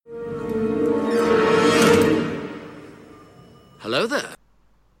Hello there.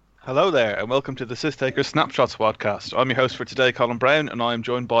 Hello there, and welcome to the Sith Taker Snapshots podcast. I'm your host for today, Colin Brown, and I am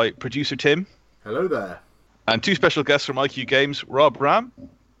joined by producer Tim. Hello there. And two special guests from IQ Games, Rob Ram.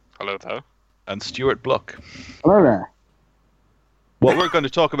 Hello there. And Stuart Bluck. Hello there. What we're going to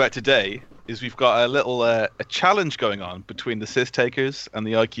talk about today is we've got a little a challenge going on between the Sith Takers and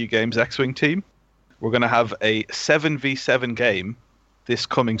the IQ Games X-Wing team. We're going to have a 7v7 game this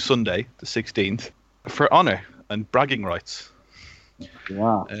coming Sunday, the 16th, for honour and bragging rights.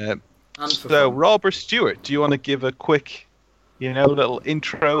 Wow. So, Rob or Stuart, do you want to give a quick, little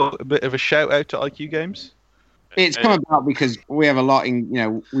intro, a bit of a shout out to IQ Games? It's come about because we have a lot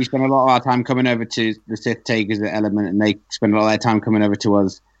in, we spend a lot of our time coming over to the Sith Takers at Element, and they spend a lot of their time coming over to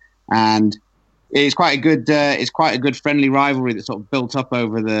us. And it's quite a good friendly rivalry that sort of built up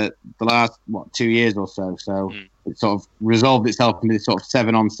over the last 2 years or so. So it sort of resolved itself into this sort of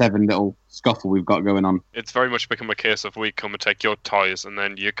 7-on-7 little scuffle we've got going on. It's very much become a case of we come and take your toys, and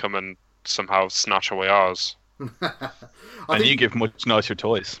then you come and somehow snatch away ours. And you give much nicer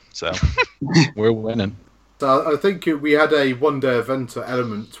toys, so we're winning. So I think we had a one-day event at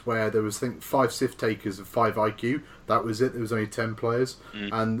Element where there was, 5 Sith Takers and 5 IQ. That was it. There was only 10 players,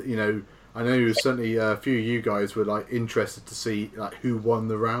 and I know certainly a few of you guys were interested to see who won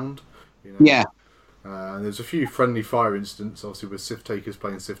the round. Yeah. There's a few friendly fire incidents, obviously, with Sith Takers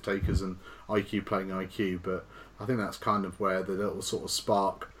playing Sith Takers and IQ playing IQ, but I think that's kind of where the little sort of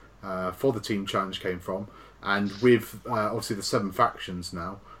spark for the team challenge came from. And with obviously the 7 factions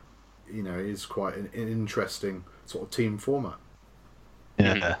now, it is quite an interesting sort of team format.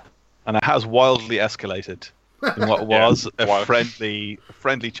 Yeah, and it has wildly escalated in what was a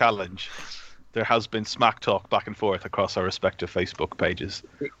friendly challenge. There has been smack talk back and forth across our respective Facebook pages.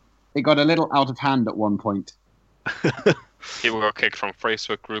 It got a little out of hand at one point. People got kicked from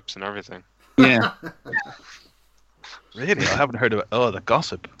Facebook groups and everything. Yeah. Really? I haven't heard of it. Oh, the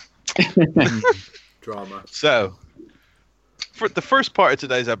gossip. Drama. So, for the first part of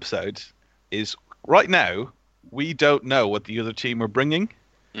today's episode is, right now, we don't know what the other team are bringing.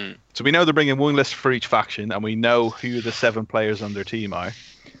 So we know they're bringing one list for each faction, and we know who the 7 players on their team are,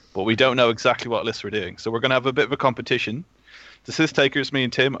 but we don't know exactly what list we're doing. So we're going to have a bit of a competition. The Sith Takers, me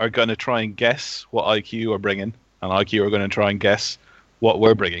and Tim, are going to try and guess what IQ are bringing, and IQ are going to try and guess what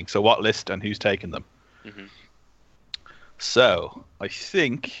we're bringing. So what list and who's taking them. Mm-hmm. So I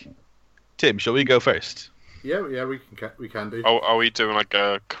think, Tim, shall we go first? Yeah, we can do. Oh, are we doing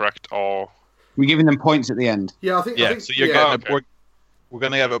a correct or? We're giving them points at the end. Yeah, I think. So you're getting we're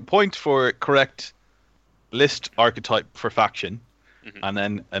going to have a point for correct list archetype for faction, and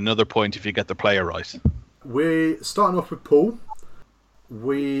then another point if you get the player right. We're starting off with Paul.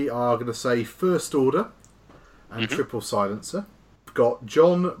 We are going to say First Order and Triple Silencer. We've got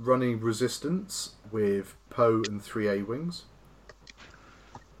John running Resistance with Poe and 3 A-Wings.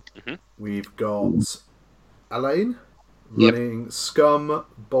 We've got Alain running Scum,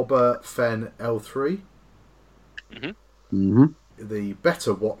 Boba, Fen, L3. The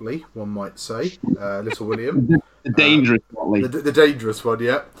better Watley, one might say, Little William. The dangerous Watley. The dangerous one,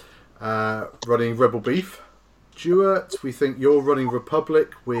 yeah. Running Rebel Beef. Stuart, we think you're running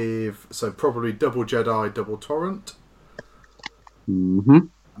Republic with, so probably double Jedi, double Torrent.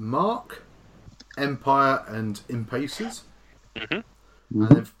 Mark, Empire and Impaces. And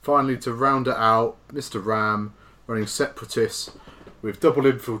then finally, to round it out, Mr. Ram running Separatists with double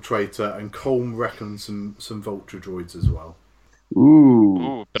Infiltrator, and Colm reckons some Vulture droids as well.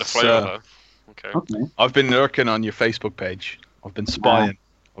 Ooh, bit of flavour there. Okay. I've been lurking on your Facebook page. I've been spying.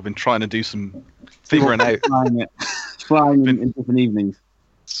 I've been trying to do some figuring out. Flying in different evenings.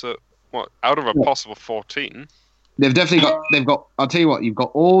 So, what, out of a possible 14? They've got, I'll tell you what, you've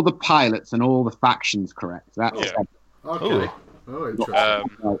got all the pilots and all the factions correct. That's Okay. Oh,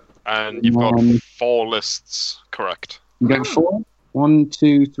 interesting. And you've got 4 lists correct. You got 4? 1,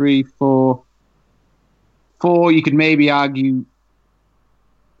 2, 3, 4. 4, you could maybe argue.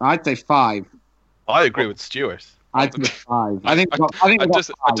 I'd say 5. I agree with Stuart. I'd say 5. I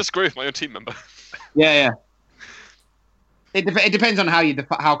disagree with my own team member. Yeah. It depends on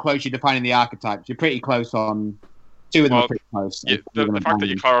how close you're defining the archetypes. You're pretty close on 2 of them. Are pretty close. Yeah, the fact that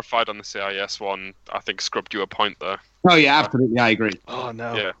you clarified on the CIS one, I think, scrubbed you a point there. Oh yeah, absolutely, I agree. Oh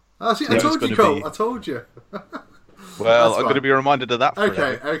no. Yeah. I told you, Cole. I told you. Well, I'm going to be reminded of that.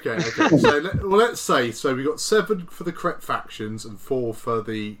 Okay. So let's say we got 7 for the correct factions and 4 for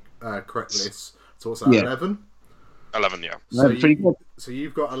the correct lists. So what's that? 11. 11, yeah. Pretty good. So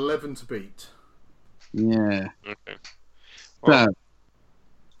you've got 11 to beat. Yeah. Okay. Well, do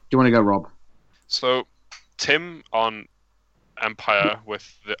you want to go, Rob? So, Tim on Empire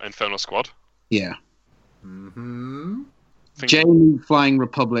with the Infernal Squad. Yeah. Jamie flying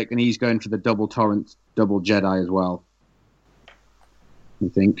Republic, and he's going for the double Torrent, double Jedi as well. I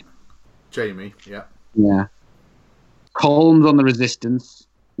think. Jamie, yeah. Yeah. Colm's on the Resistance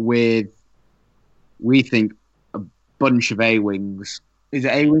with, we think, a bunch of A-Wings. Is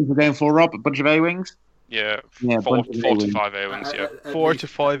it A-Wings we're going for, Rob? A bunch of A-Wings? Yeah, Yeah, 4 bunch of to A-Wings. 5 A-Wings, yeah. At 4 least- to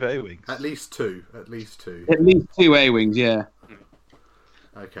 5 A-Wings. At least two. At least two. At least 2 A-Wings, yeah.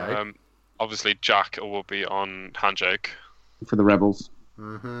 Okay. Obviously, Jack will be on Handshake. For the Rebels.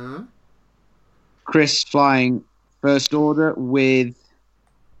 Mm-hmm. Chris flying First Order with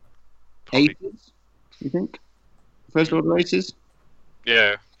Probably- Aces, you think? First Order Aces?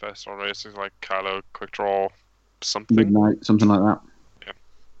 Yeah, first order races like Kylo, Quick Draw, something. Midnight, something like that. Yeah.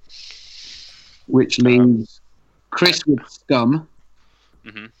 Which leaves Chris with Scum.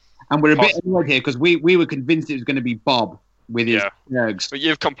 hmm And we're a bit annoyed here because we were convinced it was going to be Bob with his Yeah. nerds. But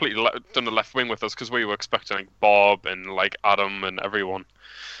you've completely done the left wing with us because we were expecting Bob and like Adam and everyone.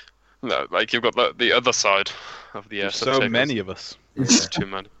 No, like you've got the other side of the There's so many of us. Yeah. Too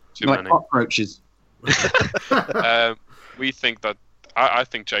many. Too Like many. cockroaches. We think that I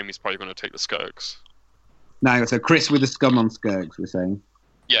think Jamie's probably going to take the Skirks. No, so Chris with the Scum on Skirks, we're saying.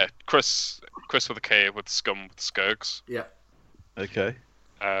 Yeah, Chris with a K with Scum with Skirks. Yeah. Okay.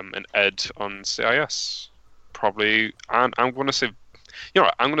 And Ed on CIS. Probably, and I'm going to say, you know,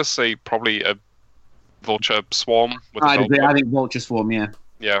 what, I'm going to say probably a Vulture Swarm with a I Hellboy. think Vulture Swarm, yeah.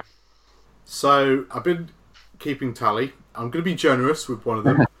 Yeah. So I've been keeping tally. I'm going to be generous with one of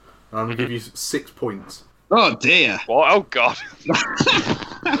them. And I'm going to give you 6 points. Oh, dear. Well, oh god.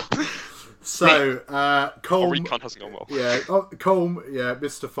 So Colm, Recon hasn't gone well. Colm,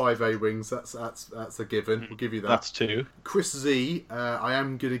 Mr. 5 A-Wings. That's a given. We'll give you that. That's 2. Chris Z, I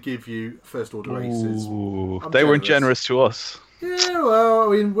am going to give you First Order Aces. Ooh, I'm they weren't generous. generous to us. Yeah,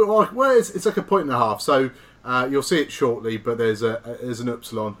 well, I mean, it's like a point and a half. So you'll see it shortly, but there's an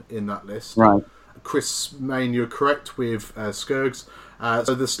Upsilon in that list. Right. Chris Main, you're correct with Skirgs.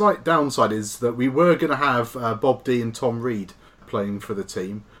 So the slight downside is that we were going to have Bob D and Tom Reed playing for the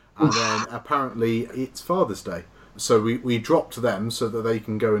team, and then apparently it's Father's Day. So we dropped them so that they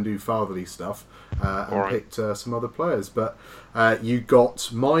can go and do fatherly stuff and Alright. picked some other players. But you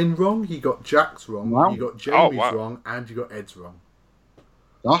got mine wrong, you got Jack's wrong, Wow. you got Jamie's wow. wrong, and you got Ed's wrong.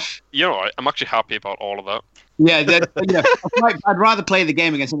 Gosh. You know what? I'm actually happy about all of that. Yeah, I'd rather play the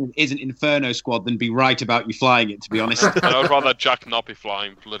game against someone that isn't Inferno Squad than be right about you flying it, to be honest. And I'd rather Jack not be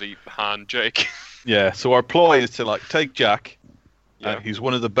flying bloody Han Jake. Yeah, so our ploy is to take Jack, Yeah. who's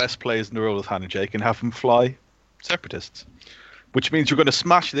one of the best players in the world with Hannah Jake, and have him fly Separatists. Which means you're going to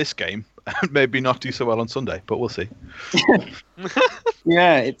smash this game and maybe not do so well on Sunday, but we'll see.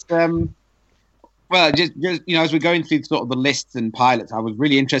 Yeah, it's well, just as we're going through sort of the lists and pilots, I was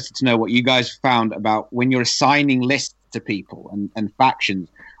really interested to know what you guys found about when you're assigning lists to people and factions.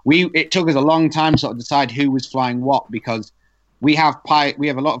 It took us a long time to sort of decide who was flying what, because we have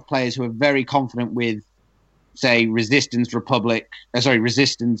a lot of players who are very confident with, say, Resistance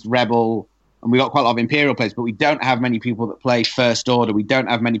Rebel, and we got quite a lot of Imperial players, but we don't have many people that play First Order. We don't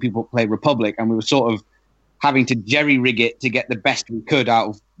have many people that play Republic, and we were sort of having to jerry-rig it to get the best we could out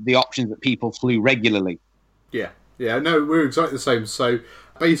of the options that people flew regularly. Yeah, no, we're exactly the same. So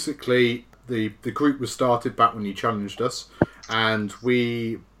basically, the group was started back when you challenged us, and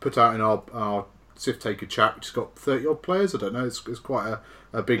we put out in our Sith Taker chat, which has got 30 odd players. I don't know, it's quite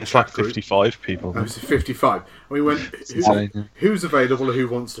a big It's chat like group. 55 people. It was 55. And we went, who's available, who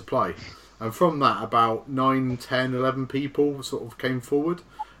wants to play? And from that, about 9, 10, 11 people sort of came forward.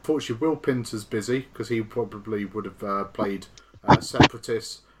 Fortunately, Will Pinter's busy, because he probably would have played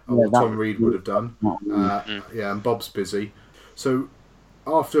Separatists, or Tom Reed would have done. And Bob's busy. So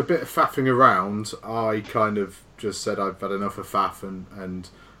after a bit of faffing around, I kind of just said I've had enough of faff, and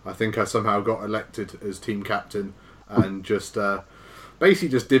I think I somehow got elected as team captain, and just basically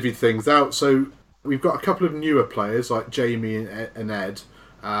just divvied things out. So we've got a couple of newer players like Jamie and Ed,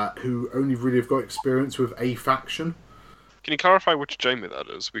 who only really have got experience with a faction. Can you clarify which Jamie that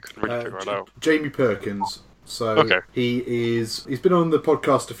is? We couldn't really figure it out. Jamie Perkins. So Okay. he's been on the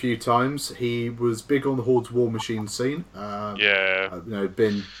podcast a few times. He was big on the Horde's War Machine scene. Yeah.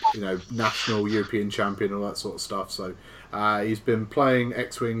 Been national European champion, all that sort of stuff. So he's been playing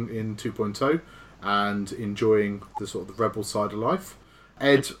X-Wing in 2.0 and enjoying the sort of the rebel side of life.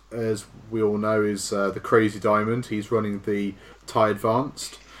 Ed, as we all know, is the Crazy Diamond. He's running the TIE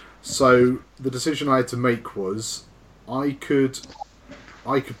Advanced. So the decision I had to make was I could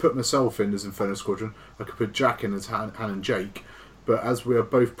put myself in as Inferno Squadron. I could put Jack in as Han and Jake. But as we are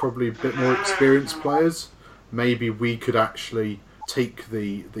both probably a bit more experienced players, maybe we could actually take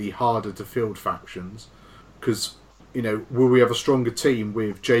the harder to field factions. Because will we have a stronger team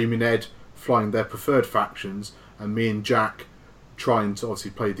with Jamie and Ed flying their preferred factions and me and Jack trying to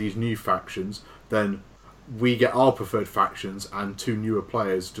obviously play these new factions? Then we get our preferred factions and 2 newer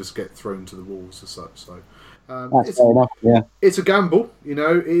players just get thrown to the wolves as such. So that's fair enough. Yeah, it's a gamble. It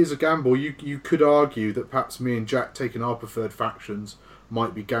is a gamble. You could argue that perhaps me and Jack taking our preferred factions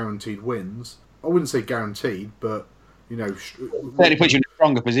might be guaranteed wins. I wouldn't say guaranteed, but certainly puts you in a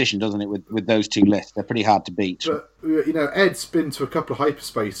stronger position, doesn't it? With those 2 lists, they're pretty hard to beat. But Ed's been to a couple of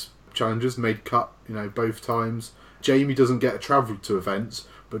hyperspace challenges, made cut both times. Jamie doesn't get travel to events,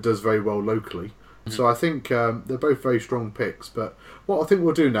 but does very well locally. So I think they're both very strong picks. But what I think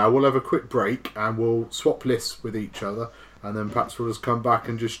we'll do now, we'll have a quick break and we'll swap lists with each other, and then perhaps we'll just come back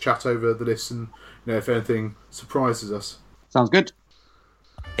and just chat over the lists and if anything surprises us. Sounds good.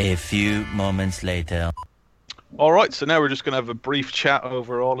 A few moments later. All right, so now we're just going to have a brief chat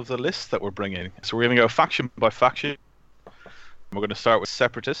over all of the lists that we're bringing. So we're going to go faction by faction. We're going to start with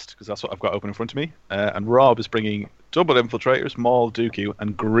Separatist, because that's what I've got open in front of me. And Rob is bringing Double Infiltrators, Maul, Dooku,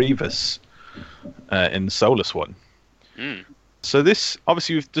 and Grievous in the Solus one. So this,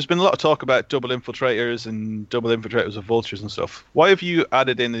 obviously, there's been a lot of talk about Double Infiltrators and Double Infiltrators with Vultures and stuff. Why have you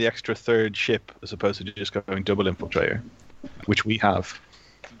added in the extra 3rd ship as opposed to just going Double Infiltrator, which we have?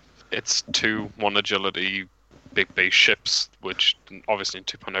 It's 2-1 agility, big base ships, which obviously in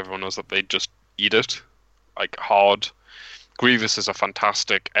 2.0 everyone knows that they just eat it, like hard. Grievous is a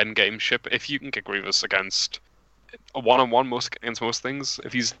fantastic endgame ship. If you can get Grievous against a one-on-one against most things,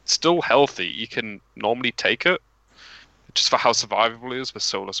 if he's still healthy, you can normally take it. Just for how survivable he is with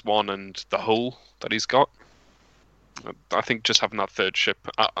Solus 1 and the hull that he's got. I think just having that 3rd ship,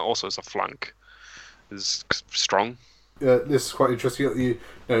 also as a flank, is strong. This is quite interesting. You got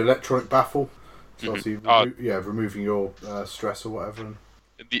the electronic baffle. So obviously, removing your stress or whatever.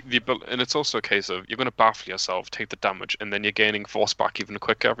 And it's also a case of you're going to baffle yourself, take the damage, and then you're gaining force back even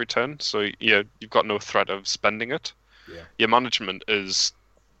quicker every turn. So you've got no threat of spending it. Yeah. Your management is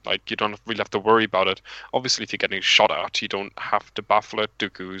like you don't really have to worry about it. Obviously, if you're getting shot at, you don't have to baffle it.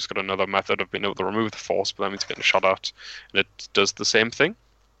 Dooku's got another method of being able to remove the force, but that means getting shot at, and it does the same thing.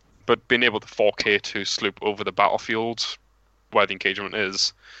 But being able to 4K to sloop over the battlefield where the engagement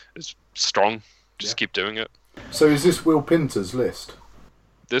is strong. Just keep doing it. So is this Will Pinter's list?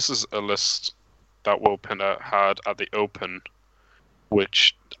 This is a list that Will Pinter had at the Open,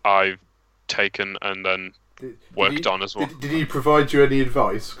 which I've taken and then worked on as well. Did he provide you any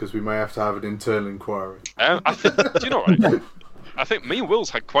advice? Because we may have to have an internal inquiry. I think, do you know what? I think me and Will's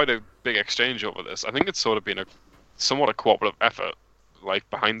had quite a big exchange over this. I think it's sort of been somewhat a cooperative effort, like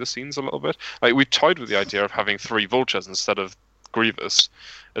behind the scenes a little bit. Like we toyed with the idea of having 3 Vultures instead of Grievous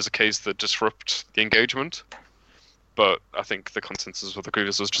as a case that disrupt the engagement. But I think the consensus with the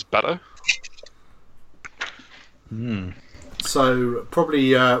Grievous was just better. So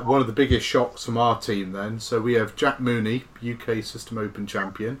probably one of the biggest shocks from our team then. So we have Jack Mooney, UK System Open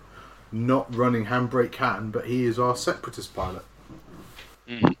champion, not running Handbrake Han, but he is our Separatist pilot.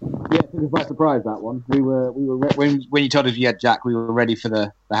 Yeah, it was by surprise, that one. We were when you told us you had Jack, we were ready for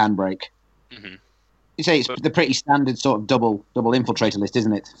the handbrake. You say it's the pretty standard sort of double infiltrator list,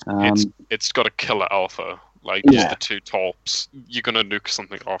 isn't it? It's got a killer alpha. Like the 2 torps, you're gonna nuke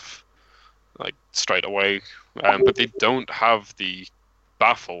something off like straight away. But they don't have the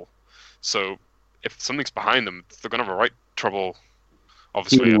baffle, so if something's behind them, they're gonna have a right trouble.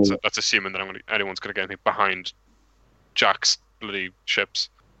 Obviously, that's assuming that anyone's gonna get anything behind Jack's bloody ships.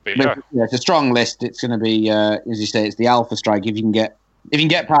 But yeah, it's a strong list. It's going to be, as you say, it's the Alpha Strike. If you can get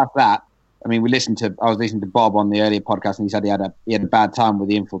past that. I mean, I was listening to Bob on the earlier podcast, and he said he had a bad time with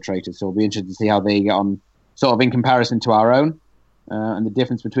the Infiltrators. So it'll be interesting to see how they get on, sort of in comparison to our own, and the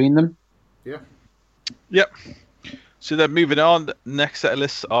difference between them. Yeah. Yep. So then moving on, the next set of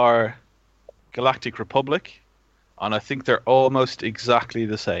lists are Galactic Republic, and I think they're almost exactly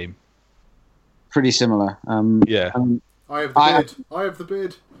the same. Pretty similar. Yeah. I have the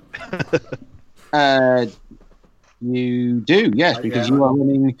beard. You do, yes, because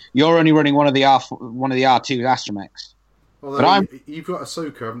you're only running one of the R2 Astromechs. Although you've got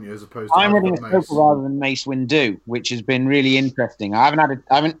Ahsoka, haven't you, as opposed to I'm running Ahsoka rather than Mace Windu, which has been really interesting.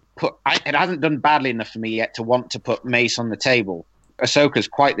 It hasn't done badly enough for me yet to want to put Mace on the table. Ahsoka's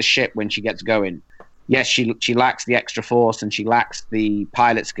quite the ship when she gets going. Yes, she lacks the extra force and she lacks the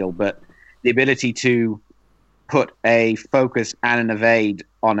pilot skill, but the ability to put a focus and an evade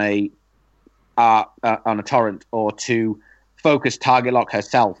on a torrent, or to focus target lock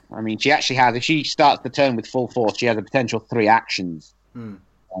herself. I mean, she actually has, if she starts the turn with full force, she has a potential 3 actions for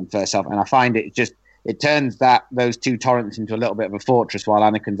herself. And I find it turns those 2 torrents into a little bit of a fortress while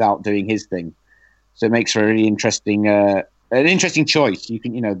Anakin's out doing his thing. So it makes for a really interesting, an interesting choice. You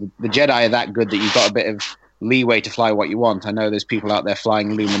can, the Jedi are that good that you've got a bit of leeway to fly what you want. I know there's people out there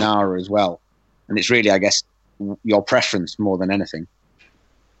flying Luminara as well, and it's really, I guess, your preference more than anything.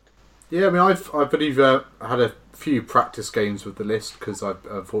 Yeah, I mean, I've had a few practice games with the list because I've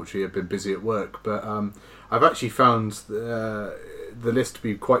unfortunately have been busy at work, but I've actually found the list to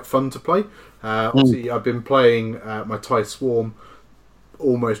be quite fun to play. Obviously, I've been playing my TIE Swarm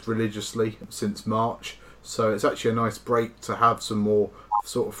almost religiously since March, so it's actually a nice break to have some more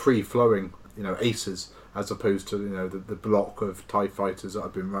sort of free-flowing, aces as opposed to the block of TIE fighters that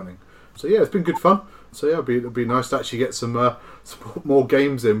I've been running. So yeah, it's been good fun. So yeah, it'll be nice to actually get some more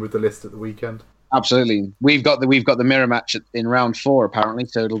games in with the list at the weekend. Absolutely, we've got the mirror match in round 4 apparently,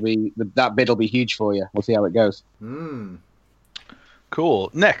 so that bid will be huge for you. We'll see how it goes. Cool.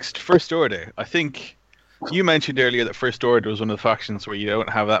 Next, First Order. I think you mentioned earlier that First Order was one of the factions where you don't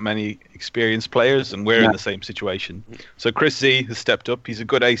have that many experienced players, and we're in the same situation. So Chris Z has stepped up. He's a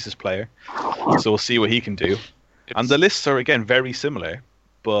good Aces player, so we'll see what he can do. And the lists are again very similar.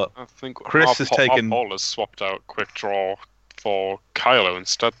 But I think Chris has taken. Paul has swapped out Quick Draw for Kylo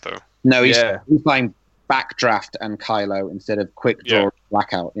instead, though. No, he's playing Backdraft and Kylo instead of Quick Draw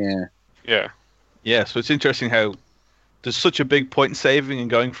Blackout. Yeah. So it's interesting how there's such a big point saving in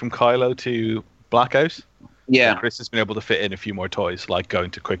going from Kylo to Blackout. Yeah, Chris has been able to fit in a few more toys, like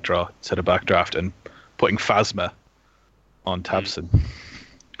going to Quick Draw instead of Backdraft and putting Phasma on Tabson.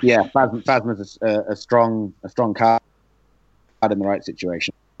 Yeah, Phasma's a strong card in the right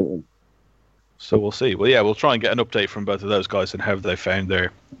situation. So we'll see. Well, yeah, we'll try and get an update from both of those guys and how they found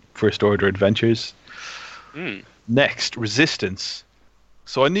their First Order adventures. Next, Resistance.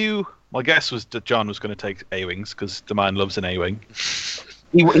 So I knew, my guess was that John was going to take A-Wings because the man loves an A-Wing.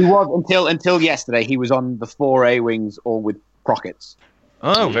 He was until yesterday. He was on the 4 A-Wings all with Prockets.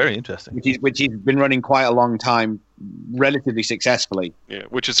 Oh, very interesting. Which he's been running quite a long time, relatively successfully. Yeah,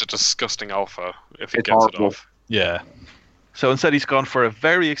 which is a disgusting alpha if he It's gets horrible. it off. Yeah. So instead he's gone for a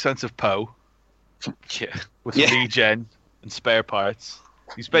very expensive Poe. Yeah. With regen and spare parts.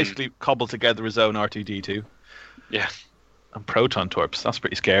 He's basically cobbled together his own R2-D2. Yeah. And Proton Torps. That's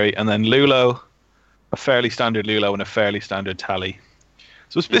pretty scary. And then Lulo, a fairly standard Lulo and a fairly standard Tally.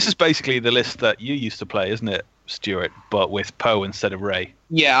 So this is basically the list that you used to play, isn't it, Stuart? But with Poe instead of Rey.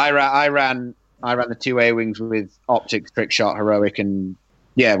 Yeah, I ran the 2 A-Wings with Optics, Trickshot, Heroic, and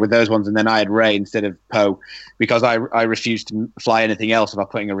with those ones, and then I had Rey instead of Poe because I refused to fly anything else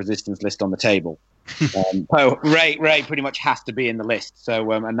without putting a Resistance list on the table. Rey pretty much has to be in the list.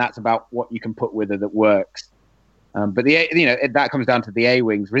 So and that's about what you can put with her that works. But that comes down to the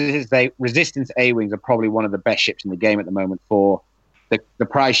A-Wings. Resistance A-Wings are probably one of the best ships in the game at the moment for the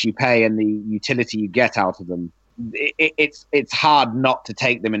price you pay and the utility you get out of them. It's hard not to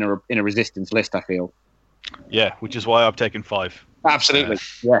take them in a Resistance list, I feel. Yeah, which is why I've taken 5. Absolutely,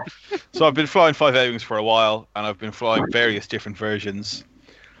 yeah. So I've been flying 5 A-Wings for a while, and I've been flying various different versions,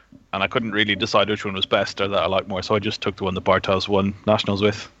 and I couldn't really decide which one was best or that I like more, so I just took the one that Bartos won Nationals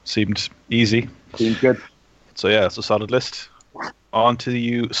with. Seemed easy. Seemed good. So yeah, it's a solid list. On to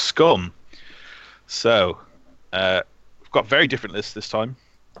you, Scum. So, we've got very different lists this time.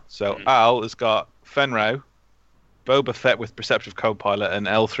 So Al has got Fenrau, Boba Fett with Perceptive Co-Pilot, and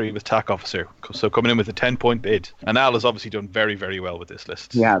L3 with TAC Officer. So coming in with a 10-point bid. And Al has obviously done very, very well with this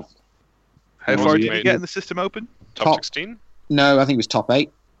list. He has. How far did he get in the System Open? Top 16? No, I think it was top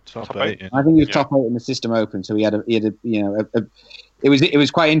 8. Top 8, yeah. I think he was top 8 in the System Open, so he had it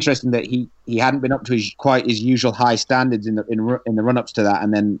was quite interesting that he hadn't been up to his usual high standards in the run-ups to that,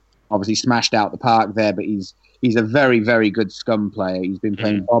 and then obviously smashed out the park there. But he's a very, very good Scum player. He's been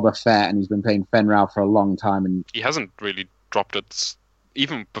playing Boba Fett and he's been playing Fenrau for a long time, and he hasn't really dropped it.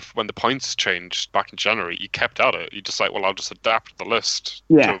 Even when the points changed back in January, he kept at it. He just I'll just adapt the list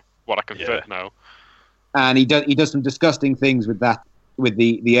to what I can fit now. And he does some disgusting things with that. With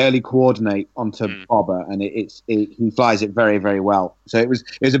the early coordinate onto Boba, and he flies it very, very well. So it was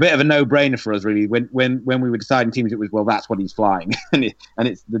a bit of a no-brainer for us, really. When we were deciding teams, it was that's what he's flying, and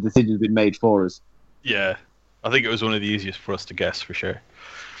the decision's been made for us. Yeah, I think it was one of the easiest for us to guess for sure.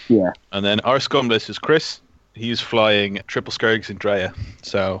 Yeah. And then our Scum list is Chris. He's flying Triple Skirgs and Drea.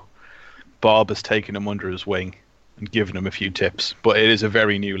 So Bob has taken him under his wing and given him a few tips. But it is a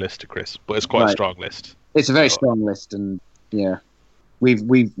very new list to Chris, but it's quite a strong list. It's a very strong list, and yeah.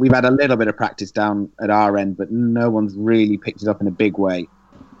 We've had a little bit of practice down at our end, but no one's really picked it up in a big way.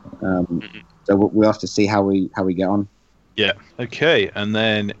 So we'll have to see how we get on. Yeah. Okay. And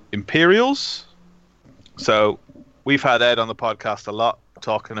then Imperials. So we've had Ed on the podcast a lot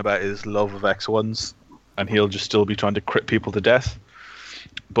talking about his love of X1s, and he'll just still be trying to crit people to death.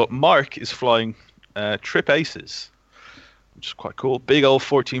 But Mark is flying Trip Aces, which is quite cool. Big old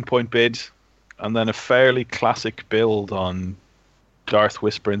 14-point bid, and then a fairly classic build on Darth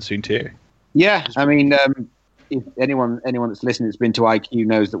Whisper and Soontir. Yeah, I mean, if anyone that's listening that's been to IQ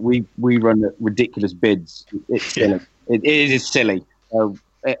knows that we run ridiculous bids. It's silly. It is silly.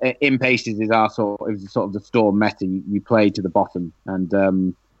 Imp Aces is sort of the store meta. You play to the bottom,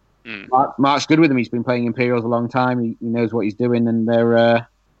 and Mark's good with them. He's been playing Imperials a long time. He knows what he's doing, and they're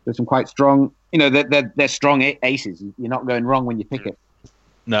some quite strong. They're strong aces. You're not going wrong when you pick it.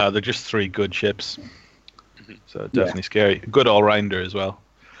 No, they're just 3 good ships. So definitely scary. Good all-rounder as well.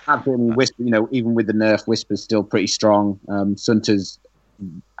 Absolutely. Whisper, even with the nerf, Whisper's still pretty strong. Sunter's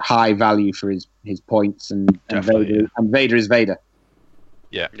high value for his points, and Vader is Vader.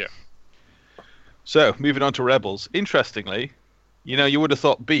 Yeah. So, moving on to Rebels. Interestingly, you would have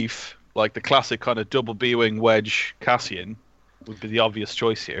thought Beef, like the classic kind of double B-wing wedge Cassian, would be the obvious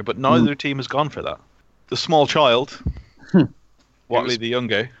choice here, but neither team has gone for that. The small child, Watley the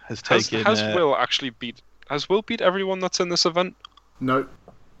Younger, has taken... Has Will actually beat... Has Will beat everyone that's in this event? No.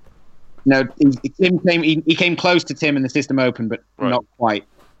 No, he came close to Tim in the System Open, but not quite.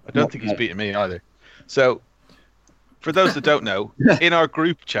 I don't think he's beaten me either. So, for those that don't know, in our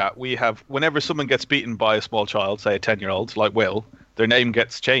group chat, we have, whenever someone gets beaten by a small child, say a 10-year-old, like Will, their name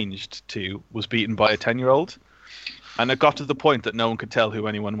gets changed to was beaten by a 10-year-old. And it got to the point that no one could tell who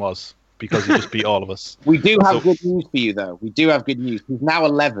anyone was, because he just beat all of us. We do have good news for you, though. We do have good news. He's now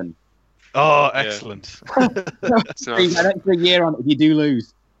 11. Oh, excellent. He's an extra year on it if you do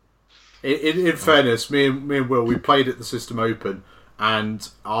lose. In fairness, me and Will, we played at the System Open, and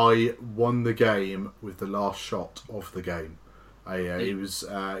I won the game with the last shot of the game. He was,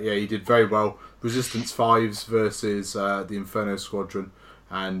 he did very well. Resistance 5s versus the Inferno Squadron,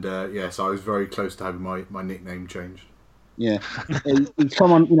 and so I was very close to having my nickname changed. Yeah, he's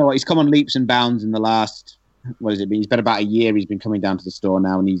come on. He's come on leaps and bounds in the last. What has it been? He's been about a year. He's been coming down to the store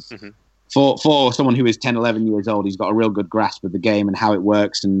now, and he's for someone who is 10, 11 years old. He's got a real good grasp of the game and how it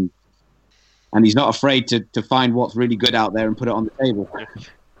works, and he's not afraid to find what's really good out there and put it on the table.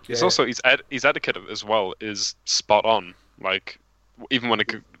 It's also his etiquette as well is spot on. Like, even when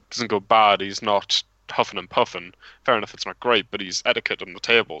it doesn't go bad, he's not huffing and puffing. Fair enough, it's not great, but his etiquette on the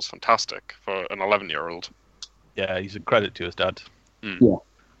table is fantastic for an 11-year-old. Yeah, he's a credit to his dad. Yeah.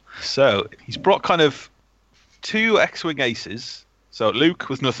 So he's brought kind of 2 X-Wing aces. So Luke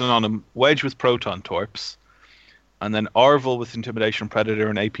with nothing on him, Wedge with Proton Torps, and then Arvel with Intimidation Predator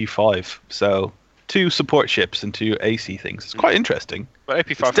and AP5. So 2 support ships and 2 AC things. It's quite interesting. But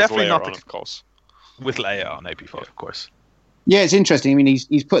AP5 has Leia on, of course. With Leia on AP5, of course. Yeah, it's interesting. I mean,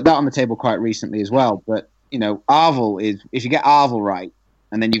 he's put that on the table quite recently as well. But, Arvel is... If you get Arvel right,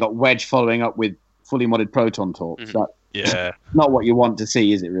 and then you got Wedge following up with fully modded Proton Torps, that's not what you want to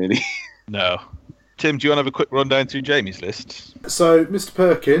see, is it, really? No. Tim, do you want to have a quick rundown through Jamie's list? So, Mr.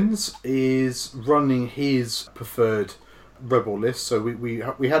 Perkins is running his preferred Rebel list. So we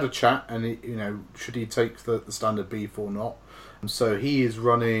had a chat, and should he take the standard beef or not? So he is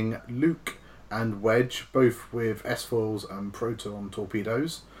running Luke and Wedge, both with S-foils and Proton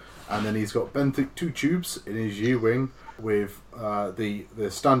torpedoes, and then he's got benthic 2 tubes in his U-wing with the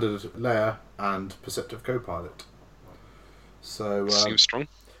standard Leia and Perceptive Copilot. So seems strong.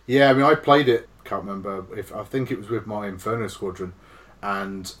 Yeah, I mean, I played it. Can't remember I think it was with my Inferno Squadron,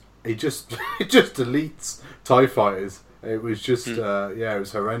 and it just deletes TIE fighters. It was just it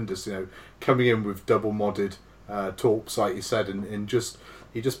was horrendous. Coming in with double modded torps, like you said, and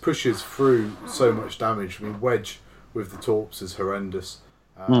he just pushes through so much damage. I mean, Wedge with the torps is horrendous.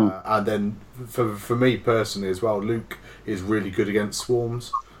 And then for me personally as well, Luke is really good against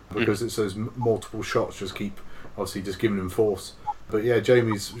swarms because it's those multiple shots just keep just giving him force. But yeah,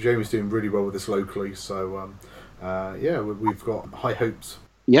 Jamie's doing really well with this locally, so we've got high hopes.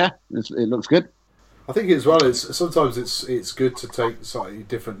 Yeah, it looks good. I think as well, sometimes it's good to take slightly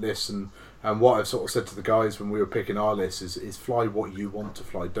different lists, and what I've sort of said to the guys when we were picking our lists is fly what you want to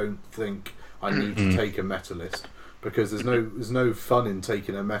fly. Don't think I need to take a meta list, because there's no fun in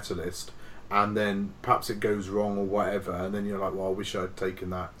taking a meta list and then perhaps it goes wrong or whatever, and then you're like, well, I wish I'd taken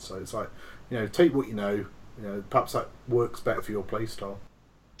that. So it's like, take what you know. Perhaps that works better for your playstyle.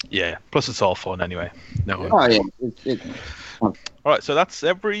 Yeah, plus it's all fun anyway. No. Oh yeah. All right, so that's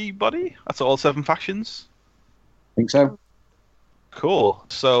everybody. That's all 7 factions. I think so. Cool.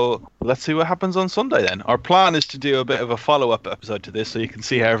 So let's see what happens on Sunday then. Our plan is to do a bit of a follow-up episode to this, so you can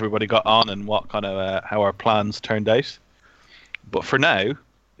see how everybody got on and what kind of how our plans turned out. But for now,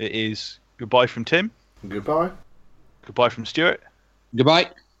 it is goodbye from Tim. Goodbye. Goodbye from Stuart.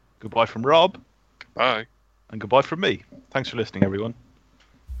 Goodbye. Goodbye from Rob. Bye. And goodbye from me. Thanks for listening, everyone.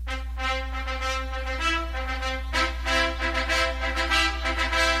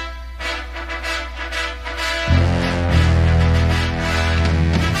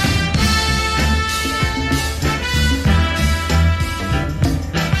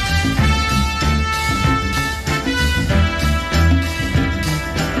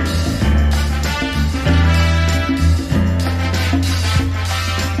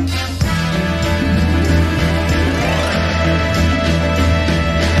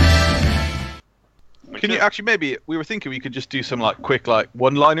 Can you actually maybe we were thinking we could just do some like quick like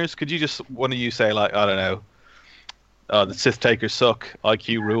one-liners. Could you just one of you say like I don't know, the Sith Takers suck,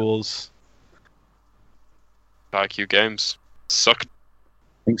 IQ rules. IQ games suck.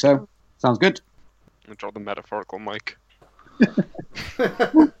 Think so? Sounds good. I draw the metaphorical mic. It's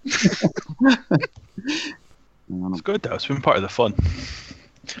good though. It's been part of the fun.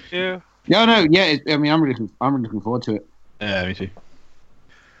 Yeah. Yeah, no, yeah. I mean, I'm really looking forward to it. Yeah, me too.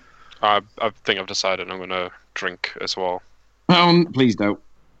 I think I've decided I'm gonna drink as well. Please don't.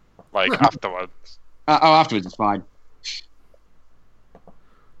 Like afterwards. Afterwards it's fine.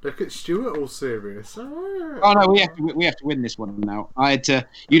 Look at Stuart, all serious. Oh no, we have to win this one now. I had to.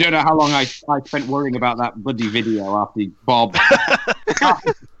 You don't know how long I spent worrying about that bloody video after Bob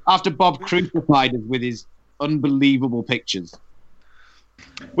after Bob crucified us with his unbelievable pictures.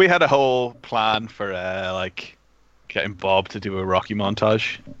 We had a whole plan for like getting Bob to do a Rocky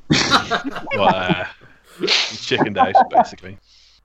montage. But he chickened out basically.